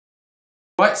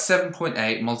Write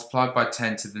 7.8 multiplied by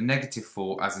 10 to the negative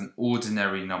 4 as an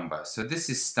ordinary number. So this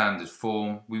is standard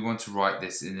form. We want to write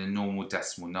this in a normal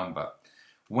decimal number.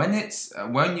 When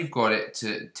you've got it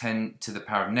to 10 to the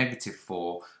power of negative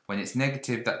 4, when it's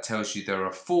negative, that tells you there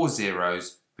are 4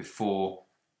 zeros before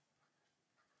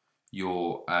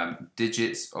your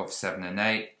digits of 7 and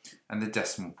 8, and the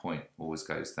decimal point always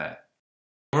goes there.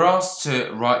 We're asked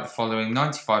to write the following: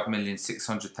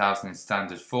 95,600,000 in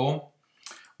standard form.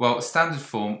 Well, standard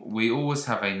form, we always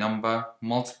have a number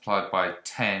multiplied by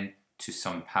 10 to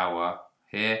some power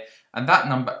here, and that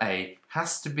number A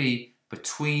has to be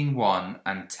between 1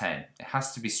 and 10. It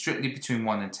has to be strictly between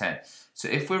 1 and 10. So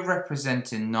if we're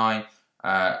representing 9,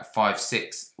 5,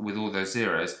 6 with all those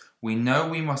zeros, we know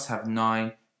we must have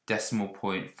 9 decimal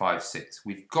point 56.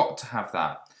 We've got to have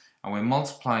that, and we're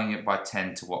multiplying it by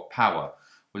 10 to what power?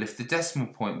 Well, if the decimal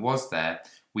point was there,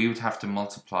 we would have to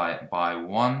multiply it by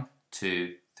 1,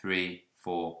 2, 3,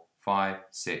 4, 5,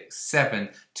 6, 7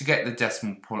 to get the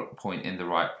decimal point in the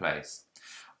right place.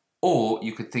 Or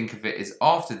you could think of it as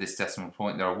after this decimal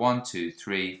point there are 1, 2,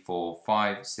 3, 4,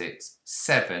 5, 6,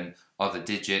 7 other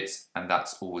digits, and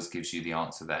that always gives you the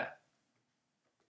answer there.